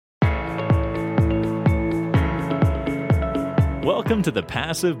Welcome to the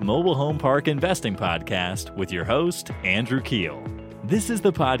Passive Mobile Home Park Investing Podcast with your host, Andrew Keel. This is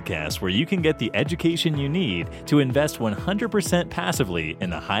the podcast where you can get the education you need to invest 100% passively in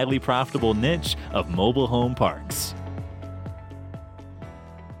the highly profitable niche of mobile home parks.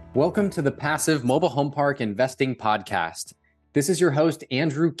 Welcome to the Passive Mobile Home Park Investing Podcast. This is your host,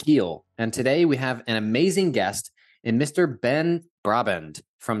 Andrew Keel, and today we have an amazing guest in Mr. Ben Braband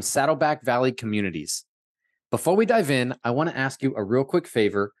from Saddleback Valley Communities. Before we dive in, I want to ask you a real quick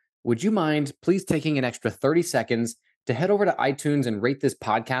favor. Would you mind please taking an extra 30 seconds to head over to iTunes and rate this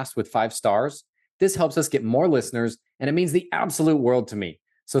podcast with 5 stars? This helps us get more listeners, and it means the absolute world to me.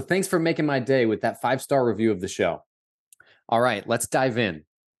 So thanks for making my day with that 5-star review of the show. All right, let's dive in.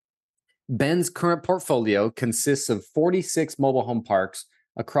 Ben's current portfolio consists of 46 mobile home parks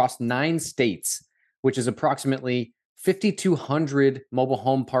across 9 states, which is approximately 5,200 mobile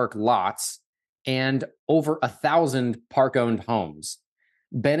home park lots and over 1,000 park-owned homes.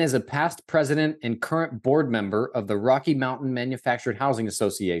 Ben is a past president and current board member of the Rocky Mountain Manufactured Housing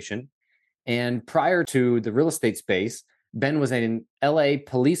Association. And prior to the real estate space, Ben was an LA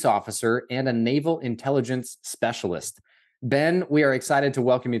police officer and a naval intelligence specialist. Ben, we are excited to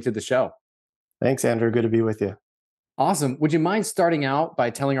welcome you to the show. Thanks, Andrew. Good to be with you. Awesome. Would you mind starting out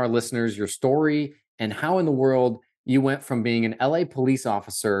by telling our listeners your story and how in the world you went from being an LA police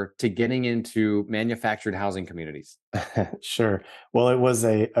officer to getting into manufactured housing communities? Sure. Well, it was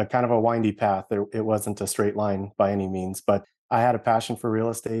a kind of a windy path. It wasn't a straight line by any means, but I had a passion for real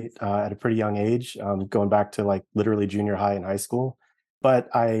estate at a pretty young age, going back to like literally junior high and high school. But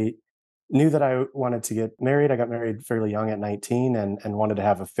I knew that I wanted to get married. I got married fairly young at 19 and wanted to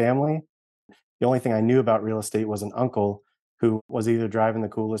have a family. The only thing I knew about real estate was an uncle who was either driving the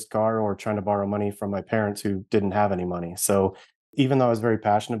coolest car or trying to borrow money from my parents who didn't have any money. So even though I was very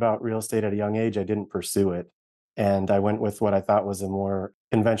passionate about real estate at a young age, I didn't pursue it. And I went with what I thought was a more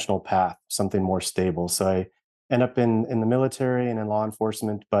conventional path, something more stable. So I ended up in the military and in law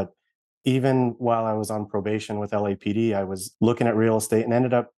enforcement. But even while I was on probation with LAPD, I was looking at real estate and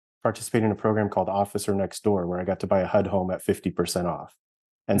ended up participating in a program called Officer Next Door, where I got to buy a HUD home at 50% off.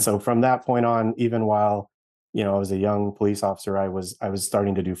 And so from that point on, even while I was a young police officer, I was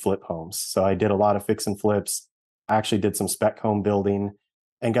starting to do flip homes. So I did a lot of fix and flips. I actually did some spec home building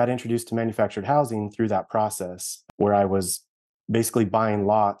and got introduced to manufactured housing through that process, where I was basically buying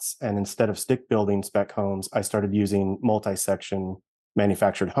lots. And instead of stick building spec homes, I started using multi-section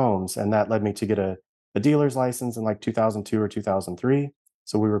manufactured homes. And that led me to get a dealer's license in like 2002 or 2003.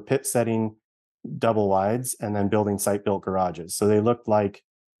 So we were pit setting double wides and then building site-built garages. So they looked like,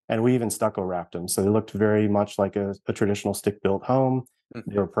 and we even stucco wrapped them. So they looked very much like a traditional stick-built home.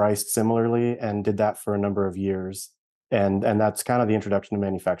 They were priced similarly and did that for a number of years. And that's kind of the introduction to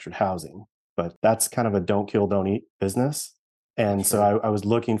manufactured housing. But that's kind of a don't kill, don't eat business. And so I was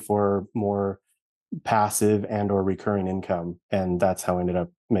looking for more passive and or recurring income. And that's how I ended up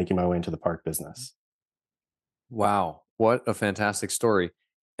making my way into the park business. Wow. What a fantastic story.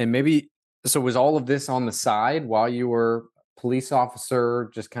 And so was all of this on the side while you were police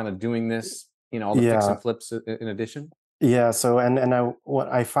officer, just kind of doing this, all the fix and flips in addition? Yeah. So,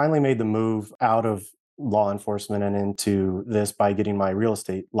 I finally made the move out of law enforcement and into this by getting my real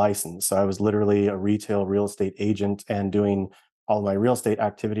estate license. So I was literally a retail real estate agent and doing all my real estate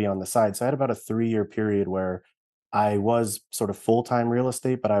activity on the side. So I had about a 3-year period where I was sort of full-time real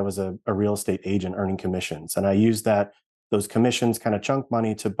estate, but I was a real estate agent earning commissions. And I used those commissions kind of chunk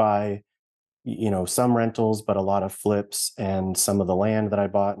money to buy some rentals, but a lot of flips and some of the land that I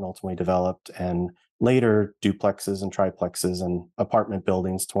bought and ultimately developed, and later duplexes and triplexes and apartment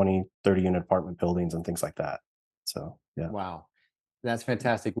buildings, 20, 30 unit apartment buildings and things like that. So, yeah. Wow. That's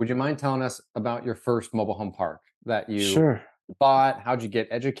fantastic. Would you mind telling us about your first mobile home park that you bought? How'd you get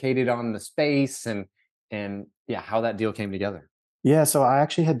educated on the space and how that deal came together? Yeah. So I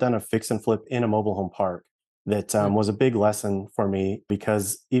actually had done a fix and flip in a mobile home park. That was a big lesson for me,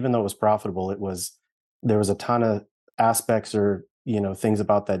 because even though it was profitable, there was a ton of aspects or things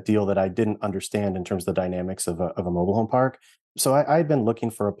about that deal that I didn't understand in terms of the dynamics of a mobile home park. So I had been looking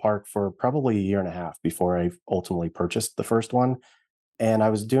for a park for probably a year and a half before I ultimately purchased the first one. And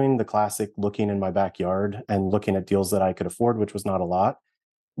I was doing the classic looking in my backyard and looking at deals that I could afford, which was not a lot.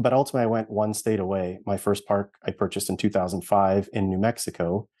 But ultimately, I went one state away. My first park I purchased in 2005 in New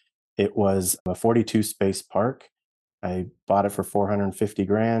Mexico. It was a 42 space park. I bought it for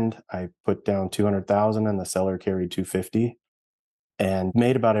 $450,000. I put down $200,000 and the seller carried $250,000 and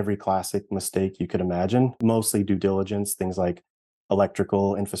made about every classic mistake you could imagine, mostly due diligence, things like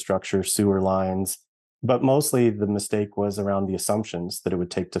electrical infrastructure, sewer lines. But mostly the mistake was around the assumptions that it would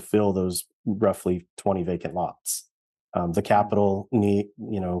take to fill those roughly 20 vacant lots. The capital need,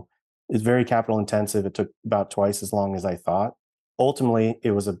 is very capital intensive. It took about twice as long as I thought. Ultimately,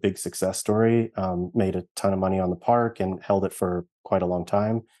 it was a big success story. Made a ton of money on the park and held it for quite a long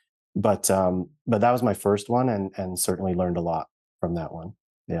time. But that was my first one, and certainly learned a lot from that one.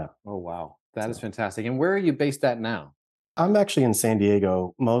 Yeah. Oh, wow. That is So fantastic. And where are you based at now? I'm actually in San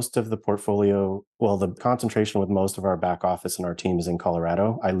Diego. Most of the portfolio, well, the concentration with most of our back office and our team is in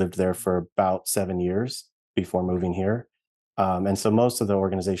Colorado. I lived there for about 7 years before moving here. And so most of the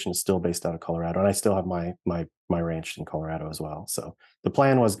organization is still based out of Colorado, and I still have my ranch in Colorado as well. So the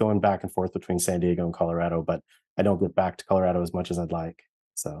plan was going back and forth between San Diego and Colorado, but I don't get back to Colorado as much as I'd like.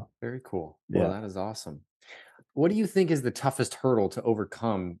 So Very cool. Well, yeah. that is awesome. What do you think is the toughest hurdle to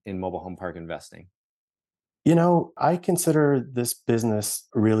overcome in mobile home park investing? I consider this business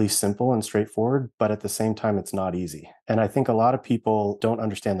really simple and straightforward, but at the same time, it's not easy. And I think a lot of people don't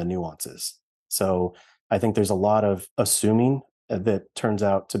understand the nuances. So I think there's a lot of assuming that turns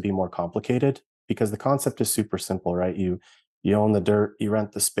out to be more complicated because the concept is super simple, right? You own the dirt, you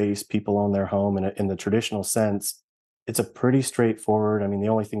rent the space, people own their home, and in the traditional sense, it's a pretty straightforward. I mean, the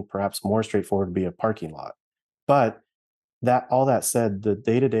only thing perhaps more straightforward would be a parking lot. But that all that said, the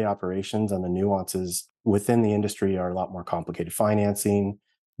day-to-day operations and the nuances within the industry are a lot more complicated. Financing,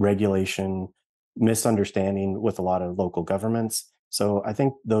 regulation, misunderstanding with a lot of local governments. So I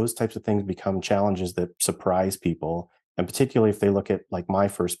think those types of things become challenges that surprise people. And particularly if they look at like my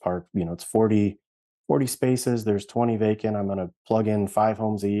first park, it's 40 spaces, there's 20 vacant. I'm going to plug in 5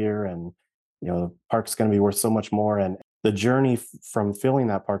 homes a year, and the park's going to be worth so much more. And the journey from filling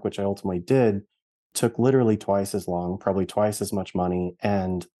that park, which I ultimately did, took literally twice as long, probably twice as much money,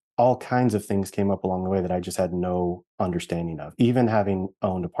 and all kinds of things came up along the way that I just had no understanding of, even having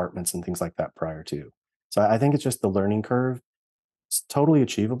owned apartments and things like that prior to. So I think it's just the learning curve. It's totally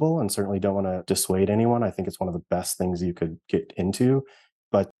achievable, and certainly don't want to dissuade anyone. I think it's one of the best things you could get into.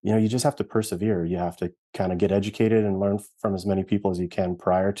 But you just have to persevere. You have to kind of get educated and learn from as many people as you can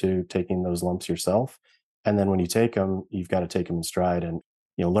prior to taking those lumps yourself. And then when you take them, you've got to take them in stride and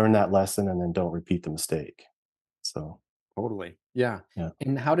learn that lesson and then don't repeat the mistake. So Totally. Yeah. yeah.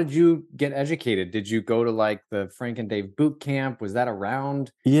 And how did you get educated? Did you go to like the Frank and Dave boot camp? Was that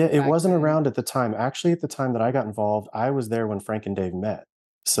around Yeah, it back wasn't then? around at the time. Actually, at the time that I got involved, I was there when Frank and Dave met.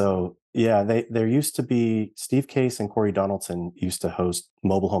 So yeah, there used to be Steve Case and Corey Donaldson used to host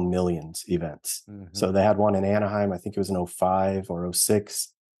Mobile Home Millions events. Hmm. So they had one in Anaheim, I think it was in '05 or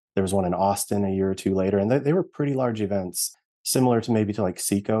 '06. There was one in Austin a year or two later, and they were pretty large events, similar to maybe to like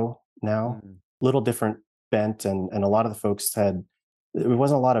Seco now, Mm. little different bent, and a lot of the folks had there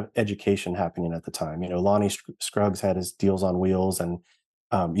wasn't a lot of education happening at the time. Lonnie Scruggs had his Deals on Wheels, and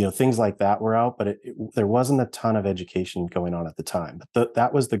things like that were out, but there wasn't a ton of education going on at the time. But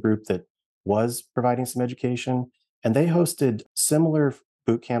that was the group that was providing some education, and they hosted similar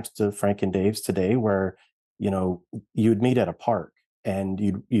boot camps to Frank and Dave's today, where you'd meet at a park and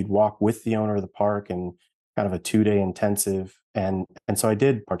you'd walk with the owner of the park and kind of a 2-day intensive, and so I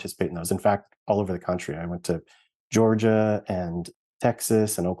did participate in those. In fact, all over the country, I went to Georgia and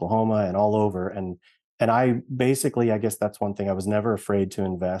Texas and Oklahoma and all over. And I basically, I guess that's one thing. I was never afraid to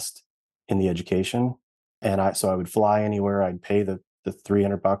invest in the education. So I would fly anywhere. I'd pay the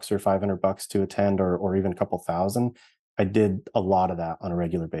 $300 or $500 to attend, or even a couple thousand. I did a lot of that on a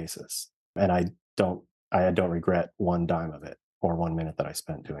regular basis. And I don't regret one dime of it or 1 minute that I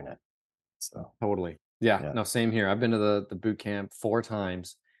spent doing it. So Totally. Yeah. yeah. No, same here. I've been to the boot camp 4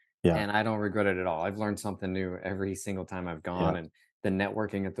 times Yeah. and I don't regret it at all. I've learned something new every single time I've gone, Yeah. and the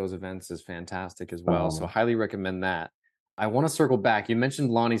networking at those events is fantastic as well. So Phenomenal. highly recommend that. I want to circle back. You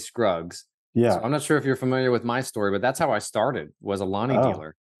mentioned Lonnie Scruggs. So Yeah. I'm not sure if you're familiar with my story, but that's how I started, was a Lonnie Oh,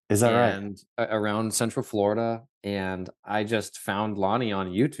 dealer is that right? and around Central Florida. And I just found Lonnie on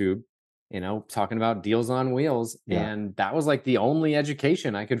YouTube, talking about deals on wheels. Yeah. And that was like the only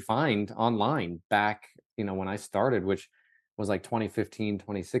education I could find online back, when I started, which was like 2015,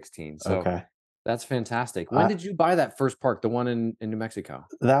 2016. So Okay. that's fantastic. When I, did you buy that first park, the one in New Mexico?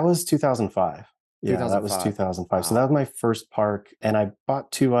 That was 2005. Yeah, that was 2005. 2005. So that Wow. was my first park, and I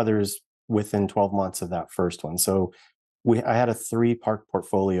bought two others within 12 months of that first one. So I had a 3 park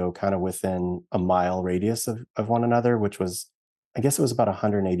portfolio kind of within a mile radius of one another, which was, I guess it was about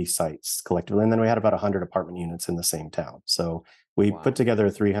 180 sites collectively. And then we had about 100 apartment units in the same town. So we put Wow. together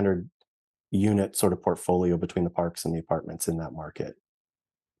a 300 unit sort of portfolio between the parks and the apartments in that market.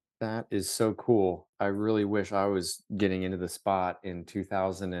 That is so cool. I really wish I was getting into the spot in Yeah.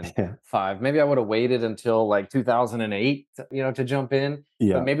 2005. Maybe I would have waited until like 2008, to jump in. But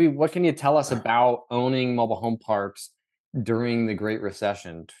Yeah. maybe what can you tell us about owning mobile home parks during the Great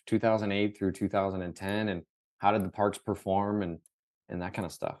Recession, 2008 through 2010, and how did the parks perform and that kind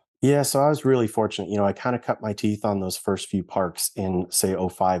of stuff? Yeah, so I was really fortunate. I kind of cut my teeth on those first few parks in say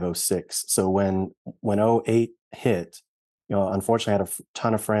 '05, '06. So when '08 hit, unfortunately I had a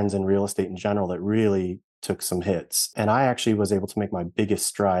ton of friends in real estate in general that really took some hits. And I actually was able to make my biggest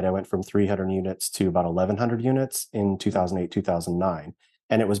stride. I went from 300 units to about 1100 units in 2008, 2009.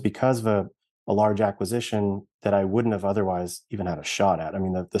 And it was because of a large acquisition that I wouldn't have otherwise even had a shot at. I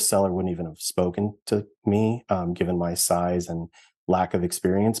mean, the seller wouldn't even have spoken to me, given my size and lack of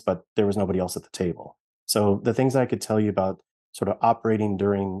experience, but there was nobody else at the table. So the things I could tell you about sort of operating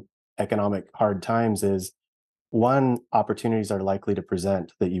during economic hard times is, one, opportunities are likely to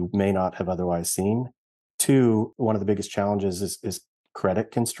present that you may not have otherwise seen. Two, one of the biggest challenges is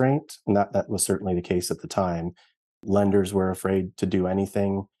credit constraint, and that was certainly the case at the time. Lenders were afraid to do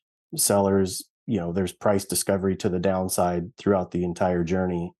anything. Sellers, there's price discovery to the downside throughout the entire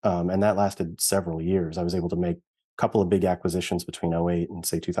journey, and that lasted several years. I was able to make a couple of big acquisitions between '08 and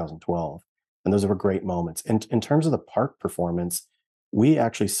say 2012, and those were great moments. And in terms of the park performance, we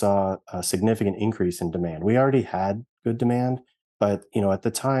actually saw a significant increase in demand. We already had good demand, but at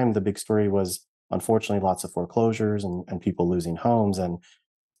the time, the big story was unfortunately lots of foreclosures and people losing homes. And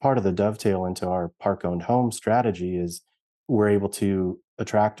part of the dovetail into our park owned home strategy is we're able to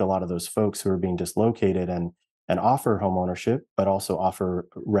attract a lot of those folks who are being dislocated and offer home ownership, but also offer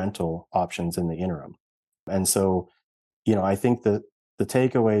rental options in the interim. And so, I think the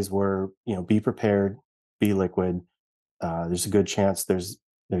takeaways were, be prepared, be liquid. There's a good chance there's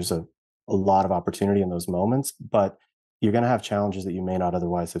a lot of opportunity in those moments, but you're going to have challenges that you may not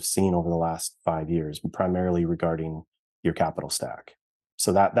otherwise have seen over the last 5 years, primarily regarding your capital stack.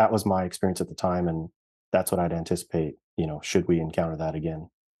 So that was my experience at the time, and that's what I'd anticipate. Should we encounter that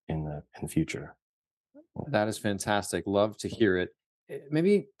again in the future. That is fantastic. Love to hear it.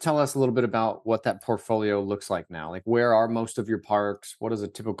 Maybe tell us a little bit about what that portfolio looks like now. Like, where are most of your parks? What does a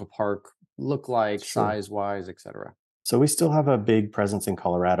typical park look like, Sure. size wise, et cetera? So we still have a big presence in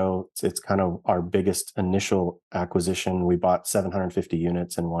Colorado. It's kind of our biggest initial acquisition. We bought 750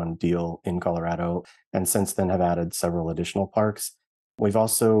 units in one deal in Colorado, and since then have added several additional parks. We've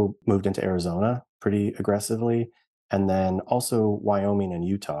also moved into Arizona pretty aggressively, and then also Wyoming and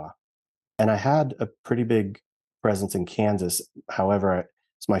Utah. And I had a pretty big presence in Kansas. However,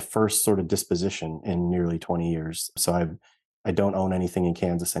 it's my first sort of disposition in nearly 20 years. So I don't own anything in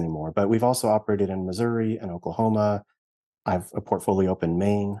Kansas anymore. But we've also operated in Missouri and Oklahoma. I have a portfolio up in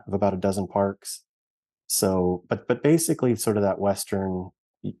Maine of about a dozen parks. So, but basically, sort of that Western,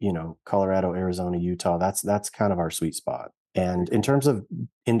 Colorado, Arizona, Utah. That's kind of our sweet spot. Very And in cool. terms of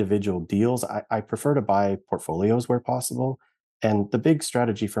individual deals, I prefer to buy portfolios where possible. And the big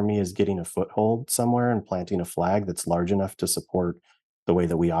strategy for me is getting a foothold somewhere and planting a flag that's large enough to support the way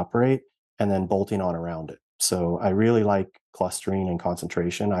that we operate, and then bolting on around it. So I really like clustering and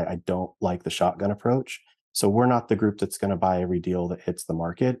concentration. I don't like the shotgun approach. So we're not the group that's going to buy every deal that hits the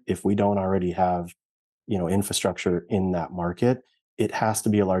market. If we don't already have, infrastructure in that market, it has to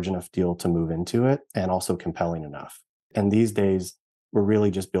be a large enough deal to move into it and also compelling enough. And these days, we're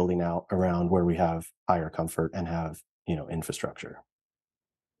really just building out around where we have higher comfort and have, infrastructure.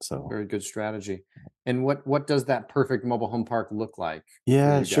 So Very good strategy. And what does that perfect mobile home park look like for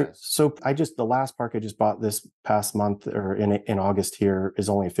yeah, you sure. guys? So the last park I just bought this past month or in August here is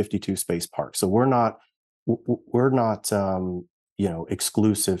only a 52 space park. So we're not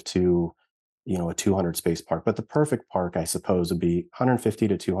exclusive to a 200 space park, but the perfect park I suppose would be 150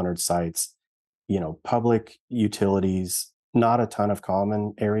 to 200 sites, public utilities, not a ton of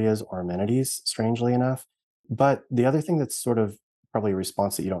common areas or amenities, strangely enough. But the other thing that's sort of probably a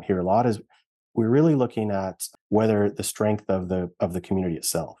response that you don't hear a lot is we're really looking at whether the strength of the community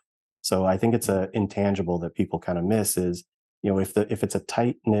itself. So I think it's a intangible that people kind of miss is, if it's a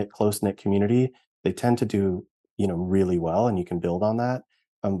tight knit, close knit community, they tend to do, really well, and you can build on that.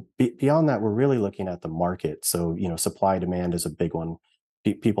 Beyond that, we're really looking at the market. So, supply demand is a big one.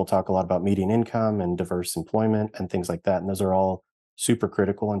 People talk a lot about median income and diverse employment and things like that. And those are all super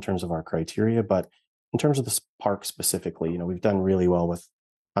critical in terms of our criteria. But in terms of the park specifically, we've done really well with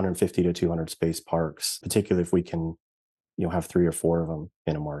 150 to 200 space parks, particularly if we can, have three or four of them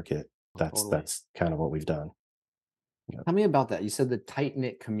in a market. That's Totally. that's kind of what we've done. Yeah. Tell me about that. You said the tight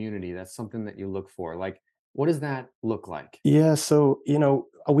knit community. That's something that you look for. Like, what does that look like? Yeah, so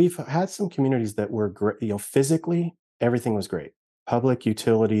we've had some communities that were great. Physically everything was great. Public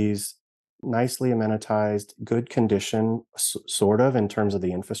utilities, nicely amenitized, good condition, sort of in terms of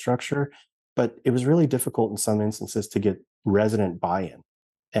the infrastructure, but it was really difficult in some instances to get resident buy-in.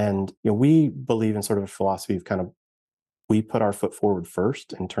 And we believe in sort of a philosophy of kind of we put our foot forward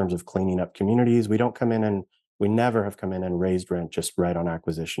first in terms of cleaning up communities. We don't come in and We never have come in and raised rent just right on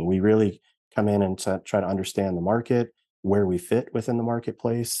acquisition. We really come in and try to understand the market, where we fit within the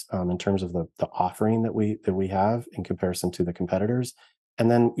marketplace, in terms of the offering that we have in comparison to the competitors.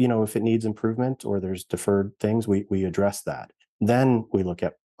 And then, if it needs improvement or there's deferred things, we address that. Then we look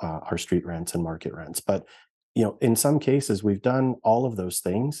at our street rents and market rents. But in some cases, we've done all of those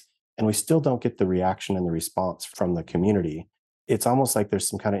things, and we still don't get the reaction and the response from the community. It's almost like there's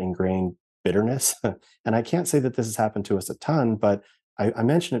some kind of ingrained bitterness. And I can't say that this has happened to us a ton, but I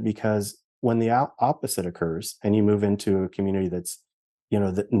mention it because when the opposite occurs and you move into a community that's,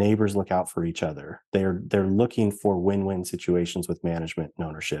 that neighbors look out for each other, they're looking for win-win situations with management and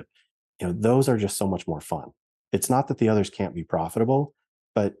ownership. Those are just so much more fun. It's not that the others can't be profitable,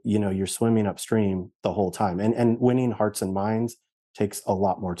 but you're swimming upstream the whole time. And winning hearts and minds takes a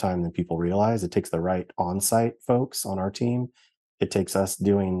lot more time than people realize. It takes the right on-site folks on our team. It takes us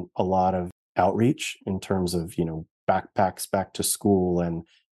doing a lot of outreach in terms of, backpacks back to school and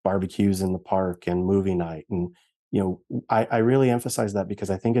barbecues in the park and movie night. And, I really emphasize that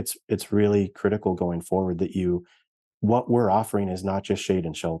because I think it's really critical going forward that what we're offering is not just shade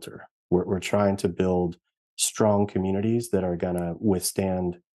and shelter. We're trying to build strong communities that are going to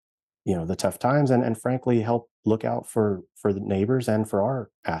withstand, the tough times and frankly, help look out for the neighbors and for our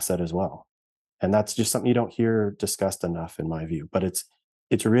asset as well. And that's just something you don't hear discussed enough, in my view. But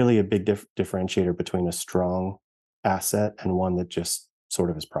it's really a big differentiator between a strong asset and one that just sort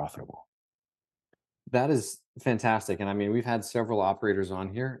of is profitable. That is fantastic. And I mean, we've had several operators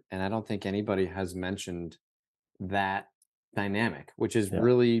on here, and I don't think anybody has mentioned that dynamic, which is Yeah.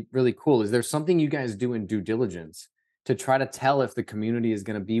 really, really cool. Is there something you guys do in due diligence to try to tell if the community is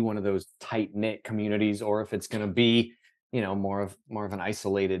going to be one of those tight knit communities, or if it's going to be, more of an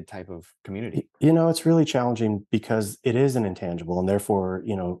isolated type of community? It's really challenging because it is an intangible, and therefore,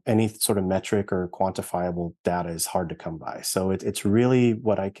 any sort of metric or quantifiable data is hard to come by. So it's really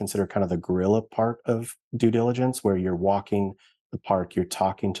what I consider kind of the guerrilla part of due diligence, where you're walking the park, you're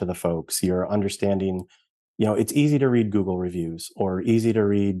talking to the folks, you're understanding. It's easy to read Google reviews or easy to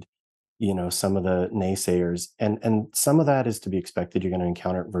read, some of the naysayers, and some of that is to be expected. You're going to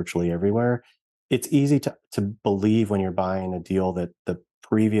encounter it virtually everywhere. It's easy to believe when you're buying a deal that the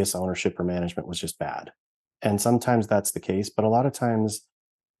previous ownership or management was just bad. And sometimes that's the case, but a lot of times,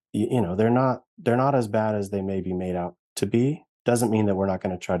 they're not as bad as they may be made out to be. Doesn't mean that we're not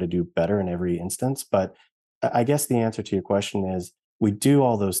going to try to do better in every instance, but I guess the answer to your question is we do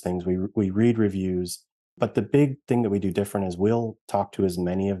all those things. We read reviews, but the big thing that we do different is we'll talk to as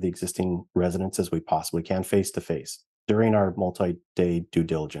many of the existing residents as we possibly can face to face during our multi-day due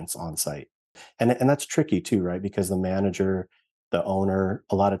diligence on site. And that's tricky too, right? Because the manager, the owner,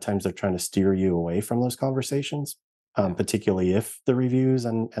 a lot of times they're trying to steer you away from those conversations, particularly if the reviews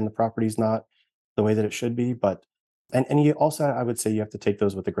and the property's not the way that it should be. But and you also, I would say, you have to take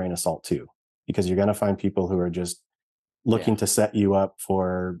those with a grain of salt too, because you're going to find people who are just looking to set you up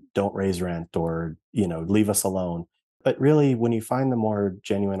for don't raise rent or leave us alone. But really, when you find the more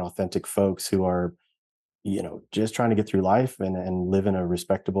genuine, authentic folks who are just trying to get through life and live in a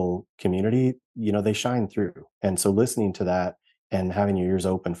respectable community, they shine through. And so listening to that and having your ears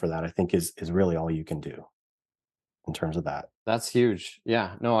open for that, I think is really all you can do in terms of that. That's huge.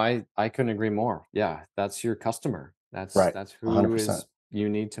 Yeah. No, I couldn't agree more. Yeah. That's your customer. Right. That's who 100%. is you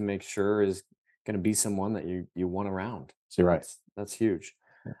need to make sure is going to be someone that you want around. So You're right. that's huge.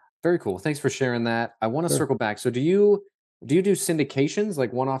 Yeah. Very cool. Thanks for sharing that. I want to Sure. circle back. So do you do syndications,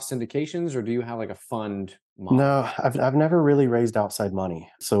 like one-off syndications, or do you have like a fund model? No, I've never really raised outside money.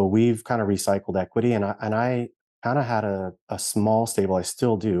 So we've kind of recycled equity, and I kind of had a small stable. I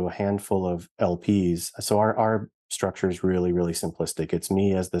still do, a handful of LPs. So our structure is really, really simplistic. It's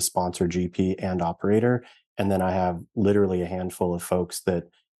me as the sponsor, GP, and operator. And then I have literally a handful of folks that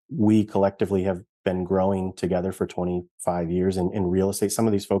we collectively have been growing together for 25 years in real estate. Some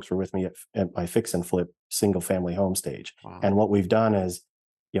of these folks were with me at my fix and flip single family home stage. Wow. And what we've done is,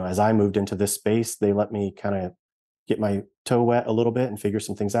 as I moved into this space, they let me kind of get my toe wet a little bit and figure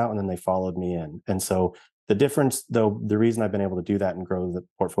some things out. And then they followed me in. And so the difference, though, the reason I've been able to do that and grow the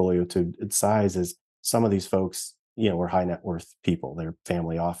portfolio to its size is some of these folks, were high net worth people, they're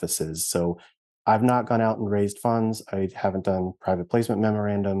family offices. So I've not gone out and raised funds. I haven't done private placement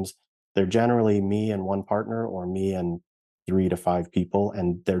memorandums. They're generally me and one partner or me and 3 to 5 people.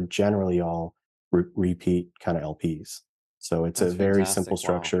 And they're generally all repeat kind of LPs. So it's That's a very fantastic. simple Wow.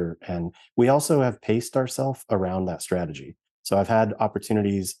 structure. And we also have paced ourselves around that strategy. So I've had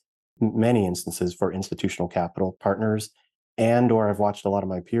opportunities, many instances, for institutional capital partners, or I've watched a lot of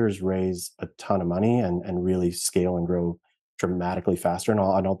my peers raise a ton of money and really scale and grow dramatically faster. And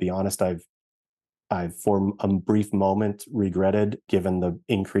I'll be honest, I, for a brief moment, regretted, given the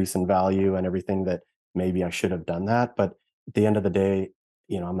increase in value and everything, that maybe I should have done that. But at the end of the day,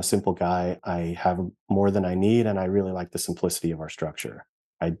 I'm a simple guy. I have more than I need, and I really like the simplicity of our structure.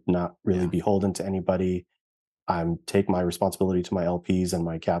 I'm not really Yeah. beholden to anybody. I take my responsibility to my LPs and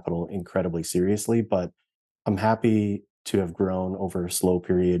my capital incredibly seriously, but I'm happy to have grown over a slow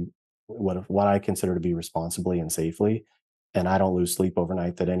period, what I consider to be responsibly and safely. And I don't lose sleep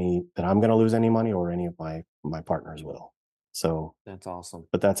overnight that I'm going to lose any money, or any of my partners will. So, That's awesome.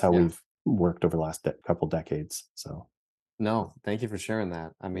 but that's how Yeah. we've worked over the last couple decades. So, No, thank you for sharing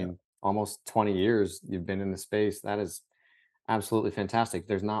that. I yeah. mean, almost 20 years you've been in the space. That is absolutely fantastic.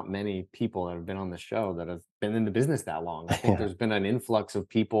 There's not many people that have been on the show that have been in the business that long. I think Yeah. there's been an influx of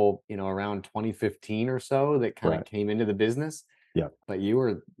people, around 2015 or so that kind of Right. came into the business, Yeah. but you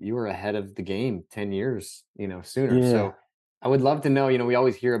were ahead of the game 10 years, sooner. Yeah. So I would love to know, we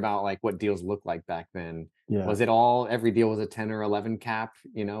always hear about like what deals looked like back then. Yeah. Was it every deal was a 10 or 11 cap,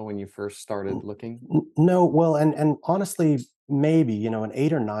 when you first started looking? No, well, and honestly, maybe, an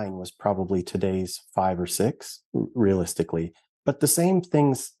 8 or 9 was probably today's 5 or 6, realistically. But the same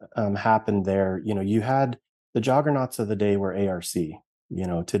things happened there. You had the juggernauts of the day were ARC.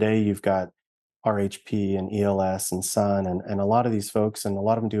 Today you've got RHP and ELS and Sun, and a lot of these folks, and a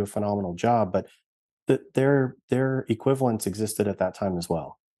lot of them do a phenomenal job, but their equivalents existed at that time as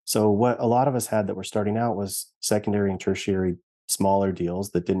well. So what a lot of us had that were starting out was secondary and tertiary smaller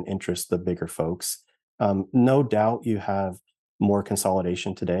deals that didn't interest the bigger folks. No doubt you have more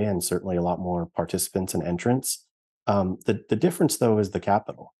consolidation today, and certainly a lot more participants and entrants. The difference though is the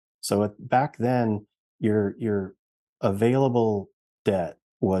capital. So back then, your available debt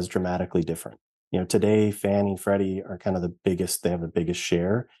was dramatically different. Today Fannie, Freddie are kind of the biggest. They have the biggest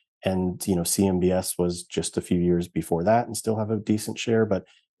share, and CMBS was just a few years before that and still have a decent share. But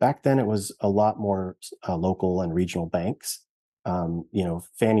back then it was a lot more local and regional banks.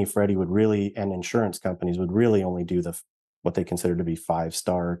 Fannie, Freddie would really, and insurance companies would really only do what they consider to be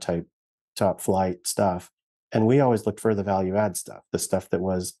 5-star type top flight stuff. And we always looked for the value add stuff, the stuff that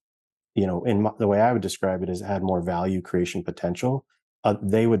was, the way I would describe it is had more value creation potential.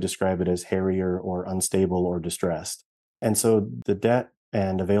 They would describe it as hairier or unstable or distressed. And so the debt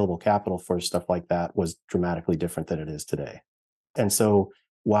and available capital for stuff like that was dramatically different than it is today. And so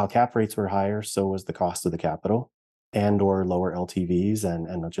while cap rates were higher, so was the cost of the capital, and or lower LTVs,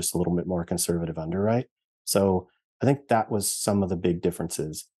 and just a little bit more conservative underwrite. So I think that was some of the big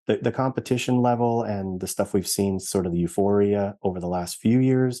differences. The competition level and the stuff we've seen, sort of the euphoria over the last few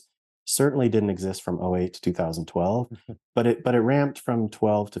years, certainly didn't exist from '08 to 2012, but it ramped from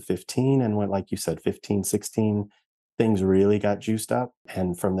 12 to 15, and went, like you said, 15, 16, things really got juiced up.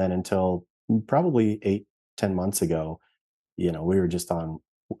 And from then until probably 8, 10 months ago, we were just on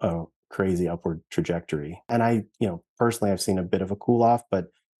a crazy upward trajectory. And personally, I've seen a bit of a cool off, but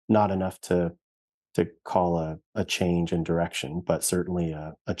not enough to call a change in direction, but certainly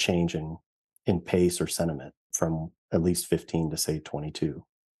a change in pace or sentiment from at least 15 to say 22.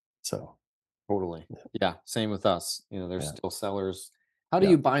 So Totally. yeah, Yeah, same with us. There's yeah, still sellers. How do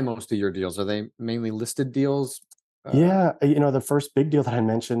yeah. you buy most of your deals? Are they mainly listed deals? Uh, Yeah, the first big deal that I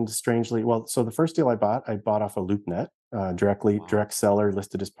mentioned, strangely, well, so the first deal I bought off of LoopNet, wow. direct seller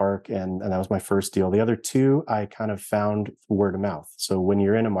listed as Park, and that was my first deal. The other two I kind of found word of mouth. So when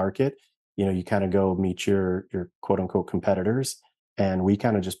you're in a market, you kind of go meet your quote unquote competitors, and we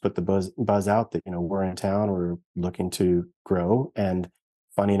kind of just put the buzz out that we're in town, we're looking to grow, and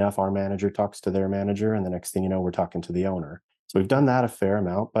funny enough, our manager talks to their manager, and the next thing you know, we're talking to the owner. So we've done that a fair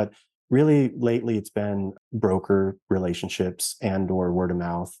amount, but really lately it's been broker relationships and or word of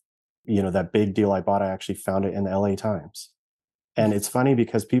mouth. That big deal I bought, I actually found it in the LA Times. And it's funny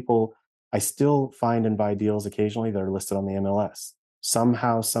because I still find and buy deals occasionally that are listed on the MLS.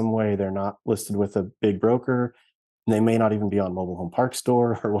 Somehow, some way, they're not listed with a big broker. They may not even be on Mobile Home Park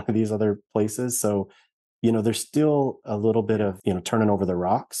Store or one of these other places. So, there's still a little bit of, turning over the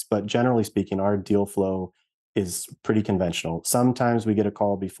rocks, but generally speaking, our deal flow is pretty conventional. Sometimes we get a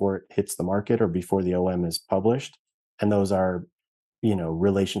call before it hits the market or before the OM is published. And those are,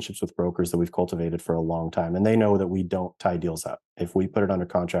 relationships with brokers that we've cultivated for a long time. And they know that we don't tie deals up. If we put it under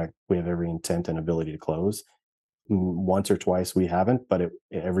contract, we have every intent and ability to close. Once or twice we haven't, but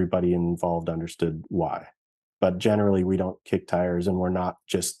everybody involved understood why. But generally, we don't kick tires, and we're not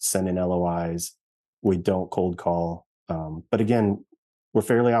just sending LOIs. We don't cold call. But again, we're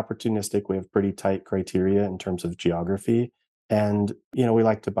fairly opportunistic. We have pretty tight criteria in terms of geography. And, we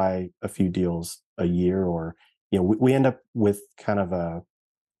like to buy a few deals a year, or, we end up with kind of a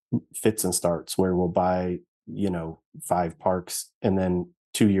fits and starts where we'll buy, 5 parks, and then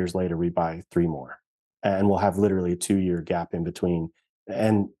 2 years later we buy 3 more. and we'll have literally a 2-year gap in between.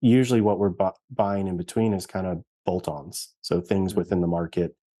 And usually what we're buying in between is kind of bolt-ons, so things within the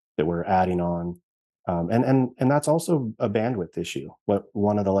market that we're adding on. And that's also a bandwidth issue. What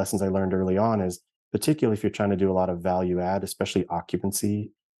one of the lessons I learned early on is, particularly if you're trying to do a lot of value add, especially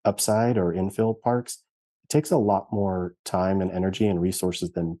occupancy upside or infill parks, it takes a lot more time and energy and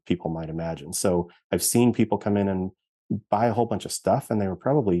resources than people might imagine. So I've seen people come in and buy a whole bunch of stuff, and they were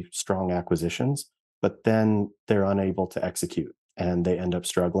probably strong acquisitions, but then they're unable to execute, and they end up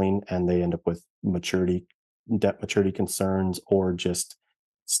struggling, and they end up with debt maturity concerns, or just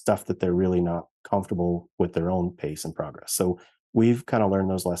stuff that they're really not comfortable with their own pace and progress. So we've kind of learned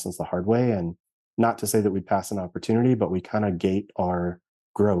those lessons the hard way. And not to say that we pass an opportunity, but we kind of gate our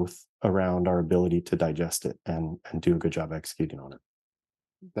growth around our ability to digest it and do a good job executing on it.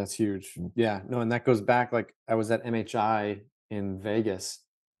 That's huge. Yeah, no, and that goes back, like I was at MHI in Vegas,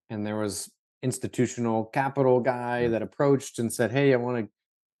 and there was institutional capital guy that approached and said, "Hey, I want to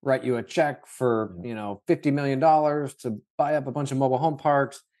write you a check for, $50 million to buy up a bunch of mobile home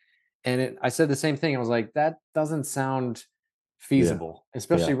parks." And I said the same thing. I was like, that doesn't sound Yeah. feasible,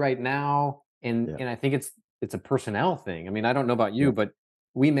 especially Yeah. right now. And Yeah. and I think it's a personnel thing. I mean, I don't know about Yeah. you, but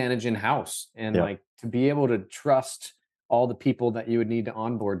we manage in-house, and Yeah. like to be able to trust all the people that you would need to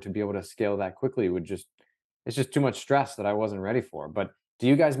onboard to be able to scale that quickly it's just too much stress that I wasn't ready for. But do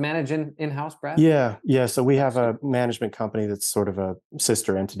you guys manage in-house, Brad? Yeah, yeah. So we have Nice. a management company that's sort of a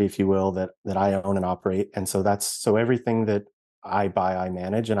sister entity, if you will, that I own and operate. And so everything that I buy, I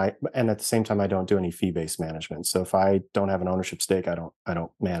manage, and at the same time, I don't do any fee-based management. So if I don't have an ownership stake, I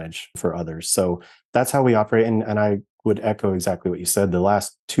don't manage for others. So that's how we operate. And I would echo exactly what you said. The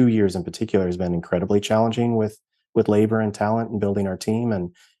last 2 years in particular has been incredibly challenging with labor and talent and building our team.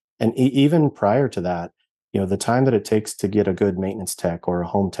 And even prior to that, the time that it takes to get a good maintenance tech or a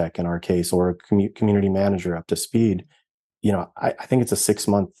home tech in our case, or a community manager up to speed, I think it's a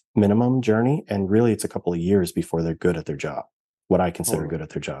 6-month minimum journey, and really it's a couple of years before they're good at their job, what I consider Totally. good at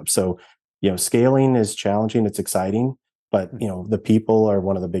their job. So, scaling is challenging, it's exciting, but the people are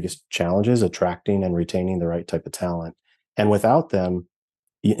one of the biggest challenges, attracting and retaining the right type of talent. And without them,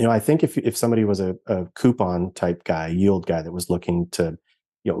 I think if somebody was a coupon type guy, yield guy that was looking to,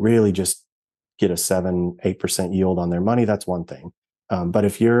 really just get a 7-8% yield on their money, that's one thing. But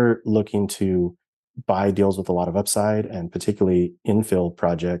if you're looking to buy deals with a lot of upside, and particularly infill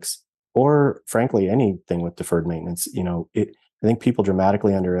projects, or frankly anything with deferred maintenance, I think people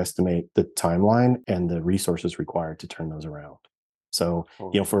dramatically underestimate the timeline and the resources required to turn those around. So,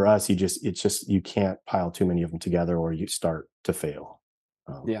 Totally. for us, you can't pile too many of them together, or you start to fail.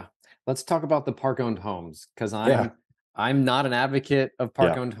 Yeah. Let's talk about the park-owned homes, because Yeah, I'm not an advocate of yeah,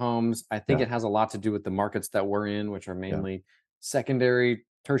 park-owned homes. I think yeah, it has a lot to do with the markets that we're in, which are yeah, mainly secondary,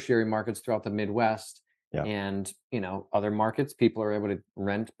 tertiary markets throughout the Midwest. yeah, And, other markets, people are able to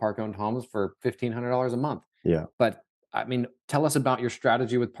rent park-owned homes for $1,500 a month. yeah. But I mean, tell us about your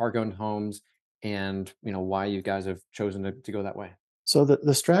strategy with park-owned homes, and, why you guys have chosen to go that way. So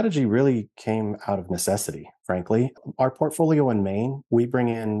the strategy really came out of necessity, frankly. Our portfolio in Maine, we bring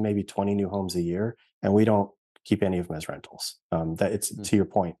in maybe 20 new homes a year, and we don't keep any of them as rentals. That it's Mhm. to your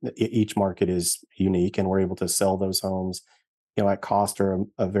point, each market is unique, and we're able to sell those homes, at cost or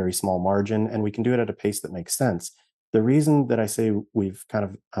a very small margin, and we can do it at a pace that makes sense. The reason that I say we've kind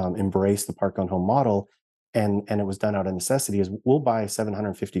of embraced the park owned home model, and it was done out of necessity, is we'll buy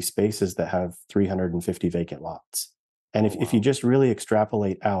 750 spaces that have 350 vacant lots. And Oh, if you wow. just really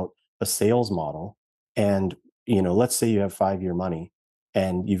extrapolate out a sales model, and let's say you have 5-year money,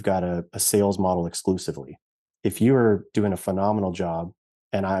 and you've got a sales model exclusively. If you are doing a phenomenal job,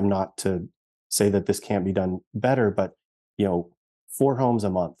 and I'm not to say that this can't be done better, but you know 4 homes a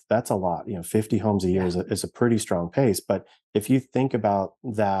month, that's a lot. 50 homes a year Yeah. is a pretty strong pace. But if you think about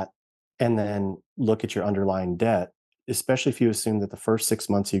that, and then look at your underlying debt, especially if you assume that the first 6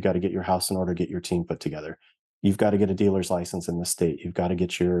 months you got to get your house in order, get your team put together, you've got to get a dealer's license in the state, you've got to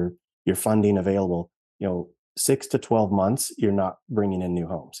get your funding available. 6 to 12 months, you're not bringing in new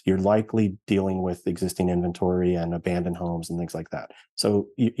homes. You're likely dealing with existing inventory and abandoned homes and things like that. So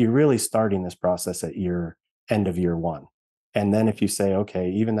you're really starting this process at your end of year one. And then if you say, okay,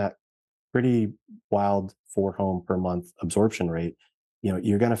 even that pretty wild 4 home per month absorption rate,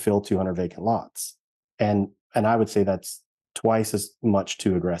 you're going to fill 200 vacant lots. And I would say that's twice as much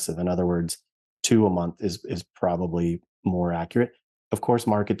too aggressive. In other words, 2 a month is probably more accurate. Of course,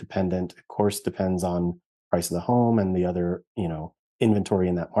 market dependent. Of course, depends on price of the home and the other, inventory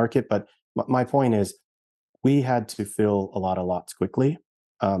in that market. But my point is, we had to fill a lot of lots quickly,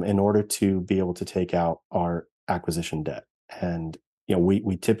 in order to be able to take out our acquisition debt. And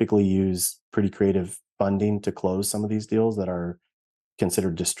we typically use pretty creative funding to close some of these deals that are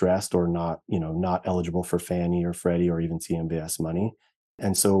considered distressed or not eligible for Fannie or Freddie or even CMBS money.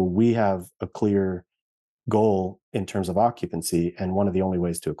 And so we have a clear goal in terms of occupancy. And one of the only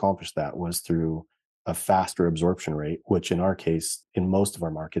ways to accomplish that was through a faster absorption rate, which in our case, in most of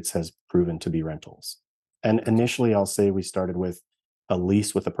our markets, has proven to be rentals. And initially, I'll say we started with a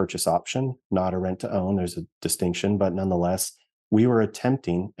lease with a purchase option, not a rent to own. There's a distinction, but nonetheless, we were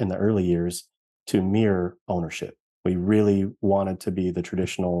attempting in the early years to mirror ownership. We really wanted to be the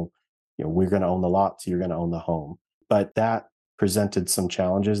traditional, we're going to own the lot, so you're going to own the home. But that presented some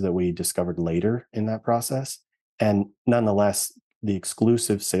challenges that we discovered later in that process. And nonetheless, the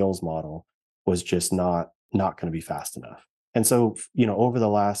exclusive sales model was just not going to be fast enough. And so, over the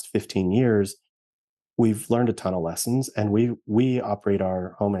last 15 years, we've learned a ton of lessons, and we operate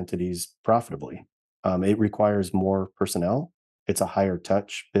our home entities profitably. It requires more personnel. It's a higher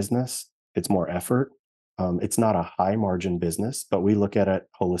touch business. It's more effort. It's not a high margin business, but we look at it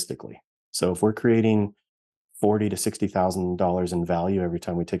holistically. So if we're creating $40,000 to $60,000 in value every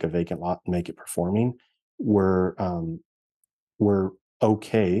time we take a vacant lot and make it performing, we're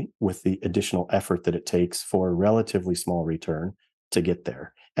okay with the additional effort that it takes for a relatively small return to get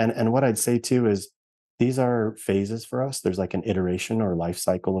there. And what I'd say too is these are phases for us. There's like an iteration or life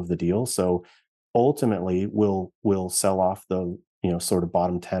cycle of the deal. So ultimately, we'll sell off the sort of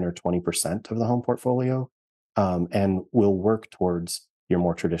bottom 10 or 20% of the home portfolio, and we'll work towards your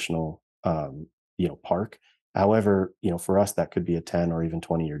more traditional park. However, for us, that could be a 10 or even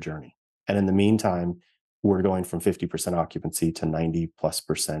 20-year journey. And in the meantime, we're going from 50% occupancy to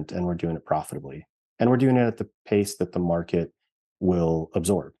 90+%, and we're doing it profitably. And we're doing it at the pace that the market will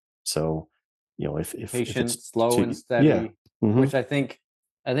absorb. So, if Patient, it's slow and steady, yeah. Mm-hmm. which I think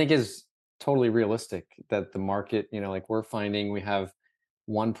is totally realistic, that the market, like we're finding we have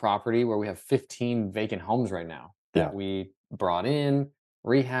one property where we have 15 vacant homes right now that we brought in,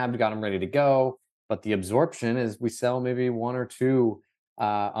 rehabbed, got them ready to go. But the absorption is we sell maybe one or two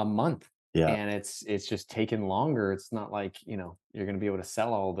a month. Yeah. And it's just taken longer. It's not like, you're going to be able to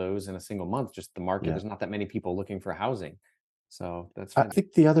sell all those in a single month. Just the market, there's not that many people looking for housing. So that's I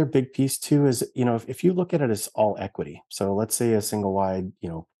think the other big piece too is, if you look at it as all equity. So let's say a single wide,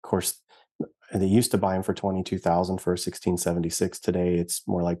 of course, they used to buy them for 22,000 for 1676. Today it's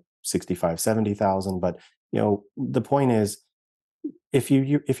more like 65, 70,000. But the point is, if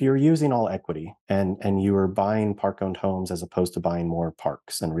you're using all equity and you are buying park owned homes as opposed to buying more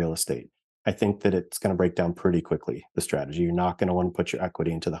parks and real estate, I think that it's going to break down pretty quickly, the strategy. You're not going to want to put your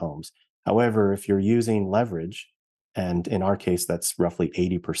equity into the homes. However, if you're using leverage, and in our case, that's roughly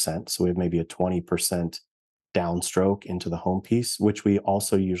 80%. So we have maybe a 20% downstroke into the home piece, which we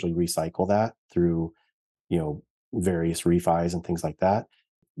also usually recycle that through, various refis and things like that.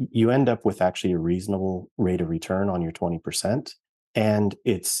 You end up with actually a reasonable rate of return on your 20%. And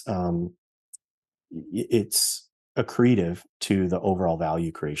it's accretive to the overall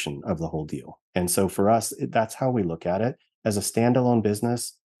value creation of the whole deal. And so for us, that's how we look at it. As a standalone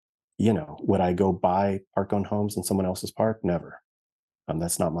business, would I go buy park-owned homes in someone else's park? Never.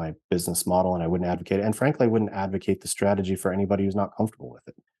 That's not my business model, and I wouldn't advocate it. And frankly, I wouldn't advocate the strategy for anybody who's not comfortable with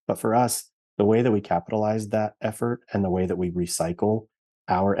it. But for us, the way that we capitalize that effort and the way that we recycle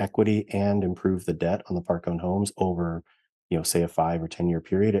our equity and improve the debt on the park-owned homes over, say a 5 or 10-year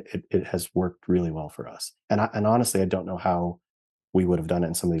period, it has worked really well for us. And honestly, I don't know how we would have done it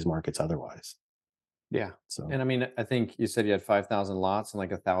in some of these markets otherwise. Yeah. So, and I mean, I think you said you had 5,000 lots and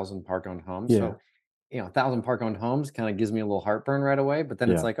like 1,000 park owned homes. yeah, So, 1,000 park owned homes kind of gives me a little heartburn right away. But then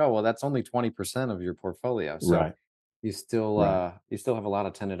it's yeah, like, oh, well, that's only 20% of your portfolio. So right, you still right, have a lot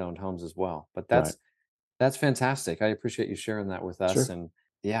of tenant owned homes as well. But right. that's fantastic. I appreciate you sharing that with us. Sure. And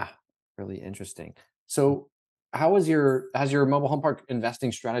yeah, really interesting. So has your mobile home park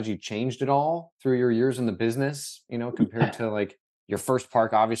investing strategy changed at all through your years in the business, compared to like your first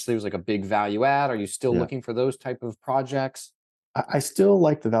park obviously was like a big value add. Are you still Yeah. looking for those type of projects? I still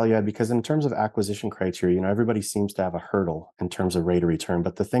like the value add because in terms of acquisition criteria, everybody seems to have a hurdle in terms of rate of return.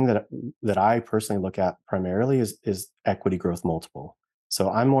 But the thing that I personally look at primarily is equity growth multiple. So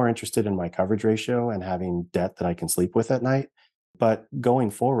I'm more interested in my coverage ratio and having debt that I can sleep with at night. But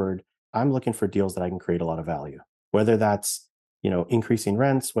going forward, I'm looking for deals that I can create a lot of value, whether that's increasing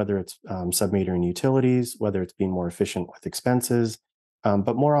rents, whether it's submetering utilities, whether it's being more efficient with expenses.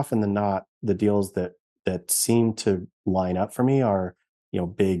 But more often than not, the deals that seem to line up for me are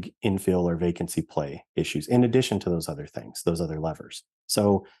big infill or vacancy play issues in addition to those other things, those other levers.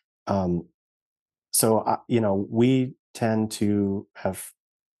 So um we tend to have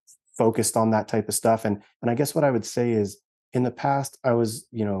focused on that type of stuff. And I guess what I would say is in the past, I was,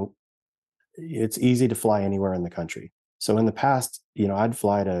 it's easy to fly anywhere in the country. So in the past, I'd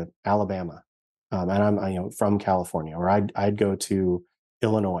fly to Alabama, and from California, or I'd go to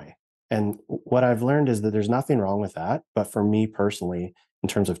Illinois. And what I've learned is that there's nothing wrong with that. But for me personally, in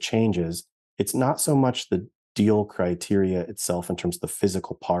terms of changes, it's not so much the deal criteria itself in terms of the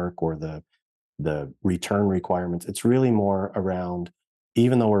physical park or the return requirements. It's really more around,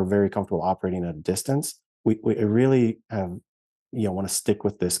 even though we're very comfortable operating at a distance, we really have, want to stick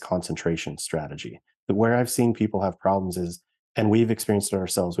with this concentration strategy. But where I've seen people have problems is, and we've experienced it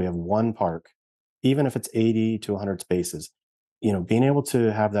ourselves, we have one park, even if it's 80 to 100 spaces, being able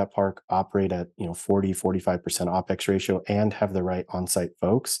to have that park operate at, 40, 45% OPEX ratio and have the right on-site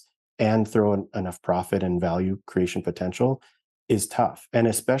folks and throw enough profit and value creation potential is tough. And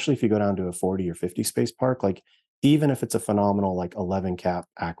especially if you go down to a 40 or 50 space park, like even if it's a phenomenal like 11 cap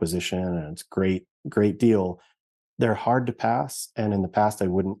acquisition and it's great deal, they're hard to pass. And in the past, I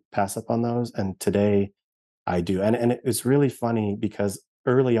wouldn't pass up on those. And today I do. And it's really funny because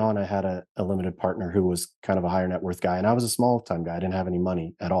early on, I had a limited partner who was kind of a higher net worth guy. And I was a small time guy. I didn't have any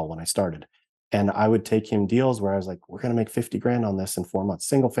money at all when I started. And I would take him deals where I was like, we're going to make 50 grand on this in 4 months,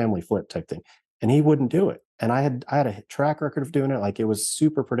 single family flip type thing. And he wouldn't do it. And I had a track record of doing it. Like it was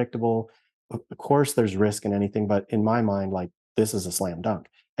super predictable. Of course, there's risk in anything, but in my mind, like this is a slam dunk.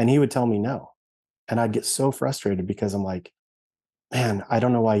 And he would tell me no. And I'd get so frustrated because I'm like, man, I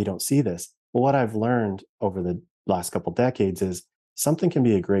don't know why you don't see this. Well, what I've learned over the last couple decades is something can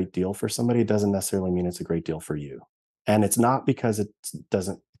be a great deal for somebody. It doesn't necessarily mean it's a great deal for you. And it's not because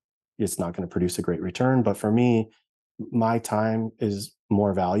it's not going to produce a great return. But for me, my time is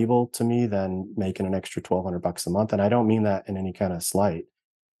more valuable to me than making an extra $1,200 a month. And I don't mean that in any kind of slight.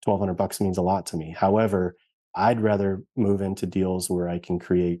 $1,200 means a lot to me. However, I'd rather move into deals where I can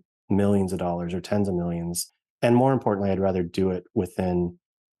create millions of dollars or tens of millions. And more importantly, I'd rather do it within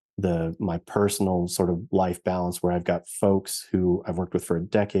my personal sort of life balance where I've got folks who I've worked with for a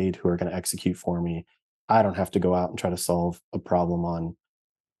decade who are going to execute for me. I don't have to go out and try to solve a problem on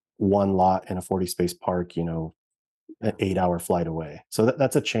one lot in a 40 space park, an 8 hour flight away. So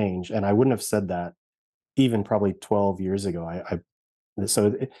that's a change. And I wouldn't have said that even probably 12 years ago.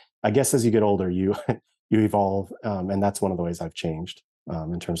 I guess as you get older, you you evolve, and that's one of the ways I've changed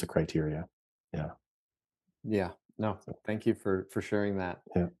in terms of criteria. Yeah, Yeah. No, thank you for sharing that.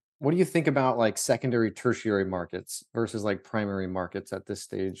 yeah. What do you think about like secondary, tertiary markets versus like primary markets at this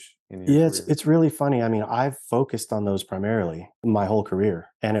stage in your Yeah, it's career? it's really funny. I mean, I've focused on those primarily my whole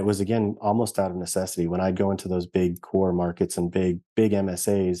career, and it was again almost out of necessity. When I'd go into those big core markets and big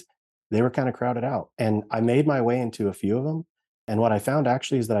MSAs, they were kind of crowded out, and I made my way into a few of them. And what I found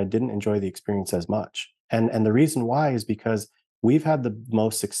actually is that I didn't enjoy the experience as much. And the reason why is because we've had the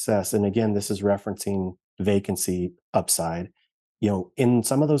most success. And again, this is referencing vacancy upside. In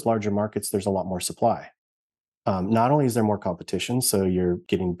some of those larger markets, there's a lot more supply. Not only is there more competition, so you're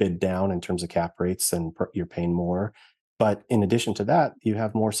getting bid down in terms of cap rates and you're paying more, but in addition to that, you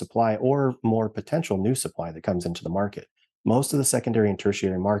have more supply or more potential new supply that comes into the market. Most of the secondary and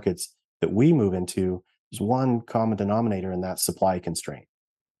tertiary markets that we move into, there's one common denominator, and that's supply constraint.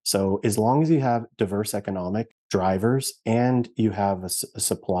 So as long as you have diverse economic drivers and you have a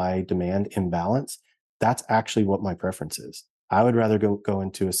supply demand imbalance, that's actually what my preference is. I would rather go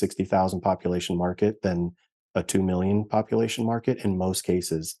into a 60,000 population market than a 2 million population market in most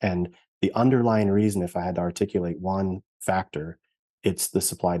cases. And the underlying reason, if I had to articulate one factor, it's the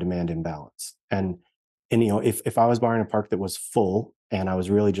supply demand imbalance. And if I was buying a park that was full and I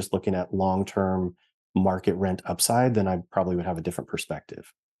was really just looking at long-term market rent upside, then I probably would have a different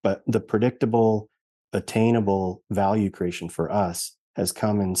perspective. But the predictable, attainable value creation for us has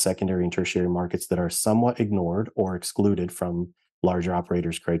come in secondary and tertiary markets that are somewhat ignored or excluded from larger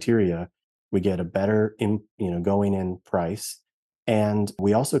operators' criteria. We get a better going in price, and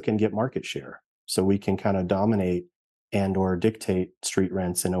we also can get market share. So we can kind of dominate and or dictate street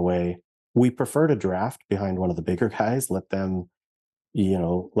rents in a way. We prefer to draft behind one of the bigger guys, let them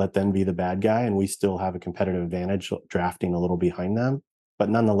be the bad guy, and we still have a competitive advantage drafting a little behind them. But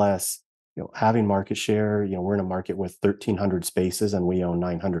nonetheless, having market share, we're in a market with 1,300 spaces and we own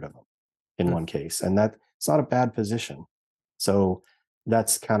 900 of them in one case. And it's not a bad position. So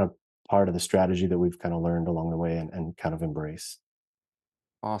that's kind of part of the strategy that we've kind of learned along the way and kind of embrace.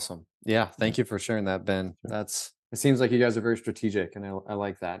 Awesome. Yeah. Thank you for sharing that, Ben. Sure. It seems like you guys are very strategic, and I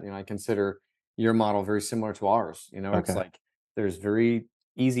like that. I consider your model very similar to ours. It's Okay. like there's very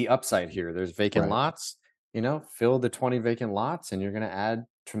easy upside here. There's vacant Right. lots, fill the 20 vacant lots, and you're going to add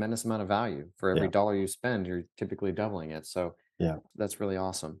tremendous amount of value for every Yeah. dollar you spend. You're typically doubling it. So Yeah. that's really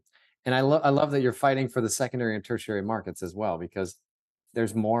awesome. And I love that you're fighting for the secondary and tertiary markets as well, because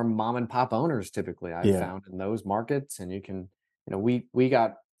there's more mom and pop owners typically I've Yeah. found in those markets. And you can, we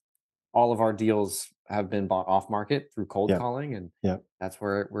got all of our deals have been bought off market through cold Yep. calling, and Yep. that's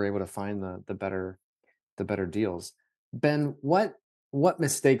where we're able to find the better deals. Ben, what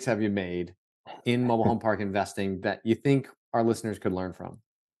mistakes have you made in mobile home park investing that you think our listeners could learn from?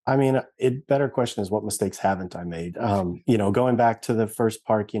 I mean, better question is what mistakes haven't I made? Going back to the first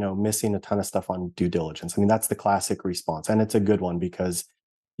park, missing a ton of stuff on due diligence. I mean, that's the classic response, and it's a good one because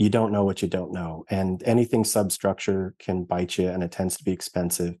you don't know what you don't know, and anything substructure can bite you, and it tends to be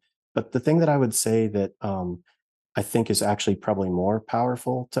expensive. But the thing that I would say that I think is actually probably more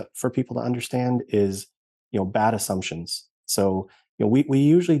powerful for people to understand is, bad assumptions. So, we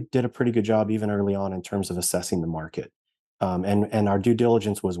usually did a pretty good job even early on in terms of assessing the market. And our due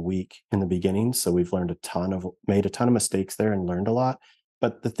diligence was weak in the beginning. So we've made a ton of mistakes there and learned a lot.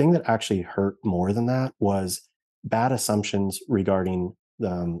 But the thing that actually hurt more than that was bad assumptions regarding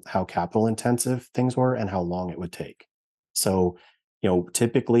how capital intensive things were and how long it would take. So,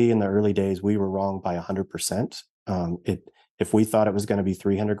 typically in the early days, we were wrong by 100%. If we thought it was going to be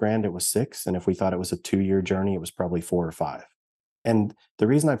 300 grand, it was six. And if we thought it was a 2-year journey, it was probably 4 or 5. And the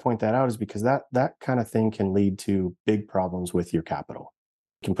reason I point that out is because that kind of thing can lead to big problems with your capital.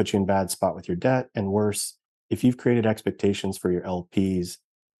 It can put you in a bad spot with your debt, and worse, if you've created expectations for your LPs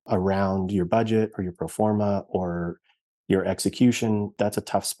around your budget or your pro forma or your execution, that's a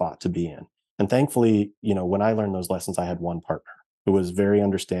tough spot to be in. And thankfully, when I learned those lessons, I had one partner who was very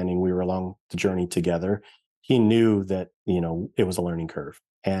understanding. We were along the journey together. He knew that, it was a learning curve.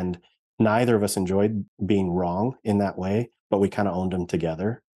 And neither of us enjoyed being wrong in that way, but we kind of owned them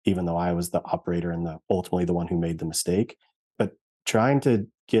together, even though I was the operator and ultimately the one who made the mistake. But trying to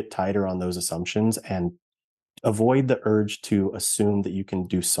get tighter on those assumptions and avoid the urge to assume that you can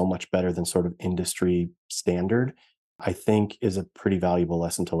do so much better than sort of industry standard, I think is a pretty valuable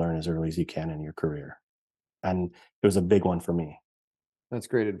lesson to learn as early as you can in your career. And it was a big one for me. That's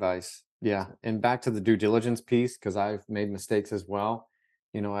great advice. Yeah. And back to the due diligence piece, because I've made mistakes as well.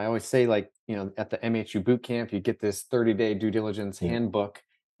 I always say, like, at the MHU boot camp, you get this 30-day due diligence Yeah. handbook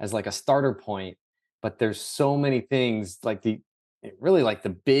as like a starter point. But there's so many things, like really like the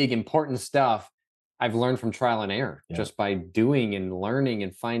big important stuff I've learned from trial and error, Yeah. just by doing and learning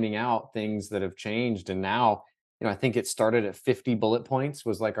and finding out things that have changed. And now, I think it started at 50 bullet points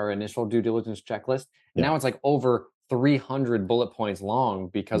was like our initial due diligence checklist. Yeah. Now it's like over 300 bullet points long,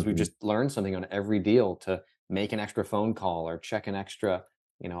 because we've Mhm. just learned something on every deal to make an extra phone call or check an extra,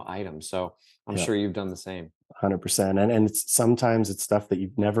 item. So I'm Yeah. sure you've done the same. 100%. And sometimes it's stuff that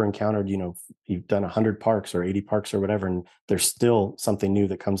you've never encountered. You've done 100 parks or 80 parks or whatever, and there's still something new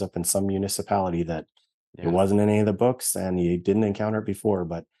that comes up in some municipality that it Yeah. wasn't in any of the books and you didn't encounter it before.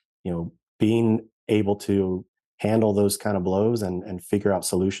 But being able to handle those kind of blows and figure out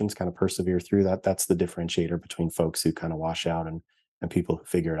solutions, kind of persevere through that's the differentiator between folks who kind of wash out and people who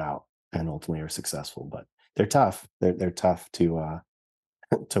figure it out and ultimately are successful. But they're tough. They're tough to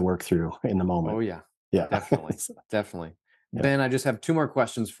work through in the moment. Oh yeah, Yeah. definitely. Definitely. Yeah. Ben, I just have two more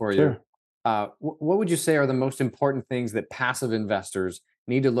questions for you. Sure. What would you say are the most important things that passive investors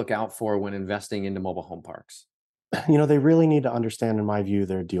need to look out for when investing into mobile home parks? They really need to understand, in my view,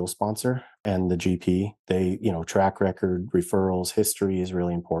 their deal sponsor and the GP. They, track record, referrals, history is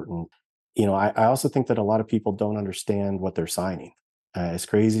really important. I also think that a lot of people don't understand what they're signing. As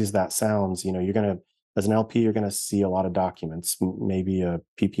crazy as that sounds, as an LP, you're going to see a lot of documents, maybe a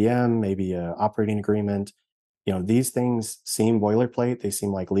PPM, maybe a operating agreement. These things seem boilerplate. They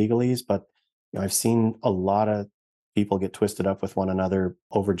seem like legalese, but I've seen a lot of people get twisted up with one another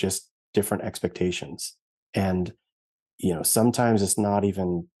over just different expectations. And sometimes it's not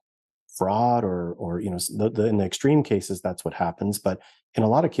even fraud or in the extreme cases, that's what happens. But in a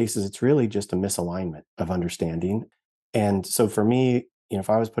lot of cases, it's really just a misalignment of understanding. And so for me, if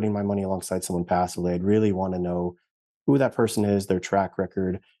I was putting my money alongside someone passively, I'd really want to know who that person is, their track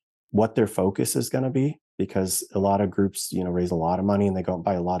record, what their focus is going to be, because a lot of groups, raise a lot of money and they go and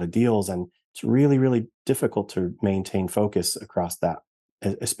buy a lot of deals. And it's really, really difficult to maintain focus across that,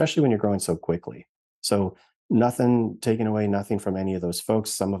 especially when you're growing so quickly. So nothing taken away, nothing from any of those folks.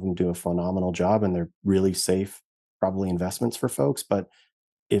 Some of them do a phenomenal job and they're really safe, probably investments for folks. But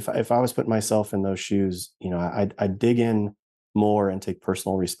if I was putting myself in those shoes, I'd dig in more and take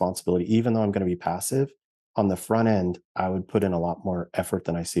personal responsibility, even though I'm going to be passive. On the front end, I would put in a lot more effort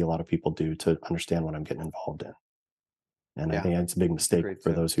than I see a lot of people do to understand what I'm getting involved in. And I Yeah, think that's a big that's a mistake great for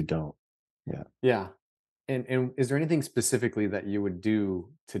tip. those who don't. Yeah. Yeah. And is there anything specifically that you would do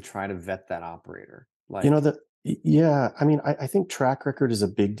to try to vet that operator? You know, Like, the Yeah, I mean, I think track record is a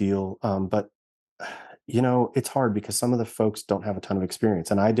big deal, but it's hard because some of the folks don't have a ton of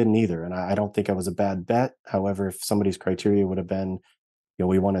experience, and I didn't either. And I don't think I was a bad bet. However, if somebody's criteria would have been,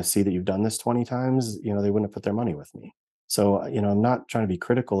 we want to see that you've done this 20 times, they wouldn't have put their money with me. So, I'm not trying to be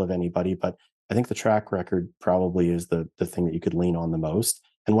critical of anybody, but I think the track record probably is the thing that you could lean on the most.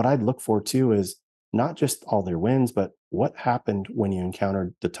 And what I'd look for too is not just all their wins, but what happened when you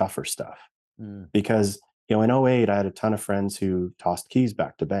encountered the tougher stuff. Mm. Because, in '08, I had a ton of friends who tossed keys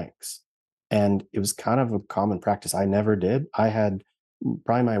back to banks. And it was kind of a common practice. I never did. I had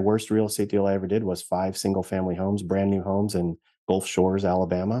probably my worst real estate deal I ever did was 5 single family homes, brand new homes in Gulf Shores,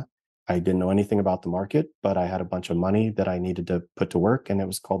 Alabama. I didn't know anything about the market, but I had a bunch of money that I needed to put to work, and it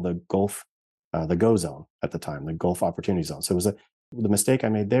was called the Go Zone at the time, the Gulf Opportunity Zone. So the mistake I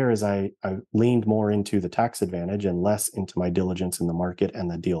made there is I leaned more into the tax advantage and less into my diligence in the market and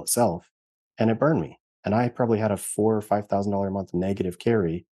the deal itself, and it burned me. And I probably had a $4,000 or $5,000 a month negative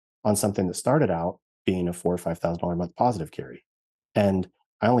carry on something that started out being a $4,000 or $5,000 a month positive carry. And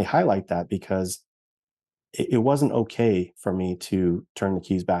I only highlight that because it wasn't okay for me to turn the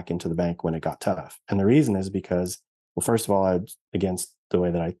keys back into the bank when it got tough. And the reason is because, well, first of all, I'm against the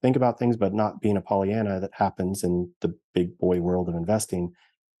way that I think about things, but not being a Pollyanna that happens in the big boy world of investing.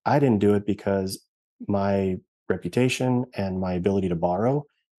 I didn't do it because my reputation and my ability to borrow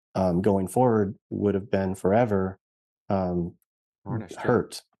going forward would have been forever um, Tarnished, yeah.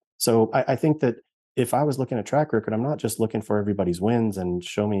 hurt. So I think that if I was looking at track record, I'm not just looking for everybody's wins and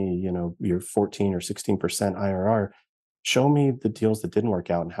show me, your 14 or 16% IRR. Show me the deals that didn't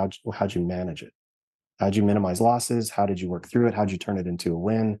work out and how'd you manage it? How'd you minimize losses? How did you work through it? How'd you turn it into a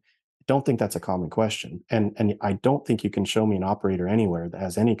win? I don't think that's a common question. And I don't think you can show me an operator anywhere that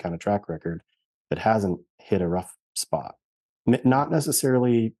has any kind of track record that hasn't hit a rough spot. Not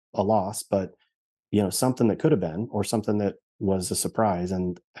necessarily a loss, but something that could have been, or something that was a surprise.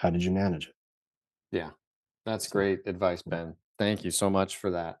 And how did you manage it? Yeah, that's So, great advice, Ben. Thank you so much for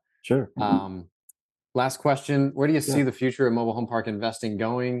that. sure. Last question. Where do you see Yeah. the future of mobile home park investing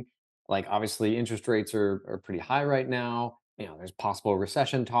going? Like, obviously, interest rates are pretty high right now. There's possible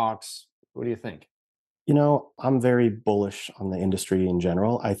recession talks. What do you think? I'm very bullish on the industry in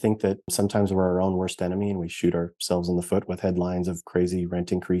general. I think that sometimes we're our own worst enemy and we shoot ourselves in the foot with headlines of crazy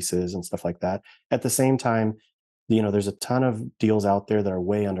rent increases and stuff like that. At the same time, there's a ton of deals out there that are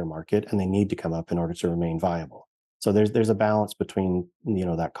way under market and they need to come up in order to remain viable. So there's a balance between,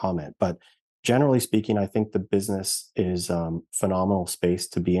 that comment. But generally speaking, I think the business is phenomenal space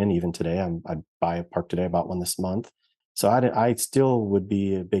to be in even today. I buy a park today, I bought one this month. So I still would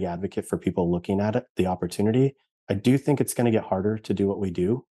be a big advocate for people looking at it, the opportunity. I do think it's going to get harder to do what we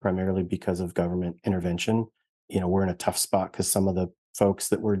do, primarily because of government intervention. We're in a tough spot because some of the folks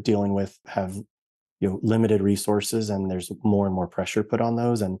that we're dealing with have limited resources, and there's more and more pressure put on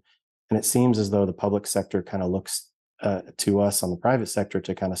those. And it seems as though the public sector kind of looks to us on the private sector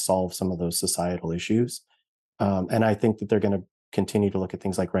to kind of solve some of those societal issues. And I think that they're going to continue to look at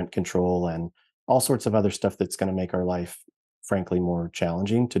things like rent control and all sorts of other stuff that's going to make our life, frankly, more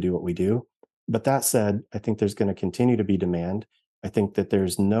challenging to do what we do. But that said, I think there's going to continue to be demand. I think that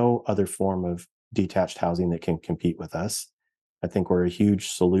there's no other form of detached housing that can compete with us. I think we're a huge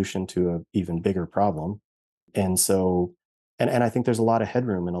solution to an even bigger problem. And so, and I think there's a lot of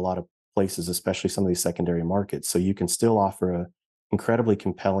headroom in a lot of places, especially some of these secondary markets. So you can still offer a incredibly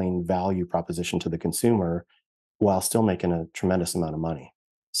compelling value proposition to the consumer while still making a tremendous amount of money.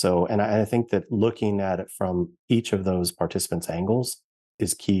 So, and I think that looking at it from each of those participants' angles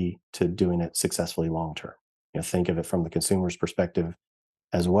is key to doing it successfully long term. Think of it from the consumer's perspective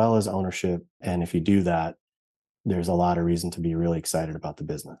as well as ownership. And if you do that, there's a lot of reason to be really excited about the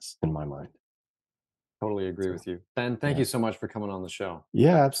business in my mind. Totally agree So, with you. Ben, thank yeah. you so much for coming on the show.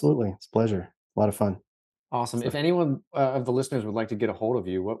 Yeah, absolutely. It's a pleasure. A lot of fun. Awesome. If So, anyone of the listeners would like to get a hold of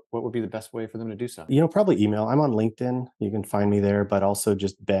you, what would be the best way for them to do so? probably email. I'm on LinkedIn. You can find me there, but also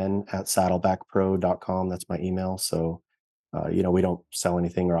just ben@saddlebackpro.com. That's my email. So, we don't sell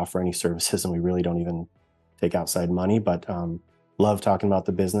anything or offer any services, and we really don't even take outside money, but love talking about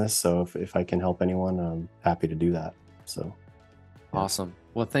the business. So if I can help anyone, I'm happy to do that. So, yeah. Awesome.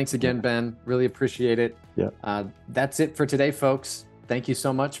 Well, thanks again, Ben. Really appreciate it. Yeah. That's it for today, folks. Thank you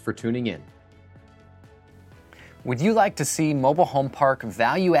so much for tuning in. Would you like to see mobile home park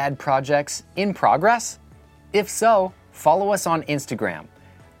value add projects in progress? If so, follow us on Instagram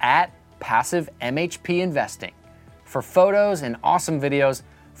 @PassiveMHPInvesting for photos and awesome videos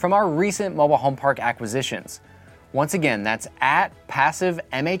from our recent mobile home park acquisitions. Once again, that's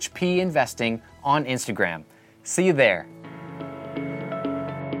 @PassiveMHPInvesting on Instagram. See you there.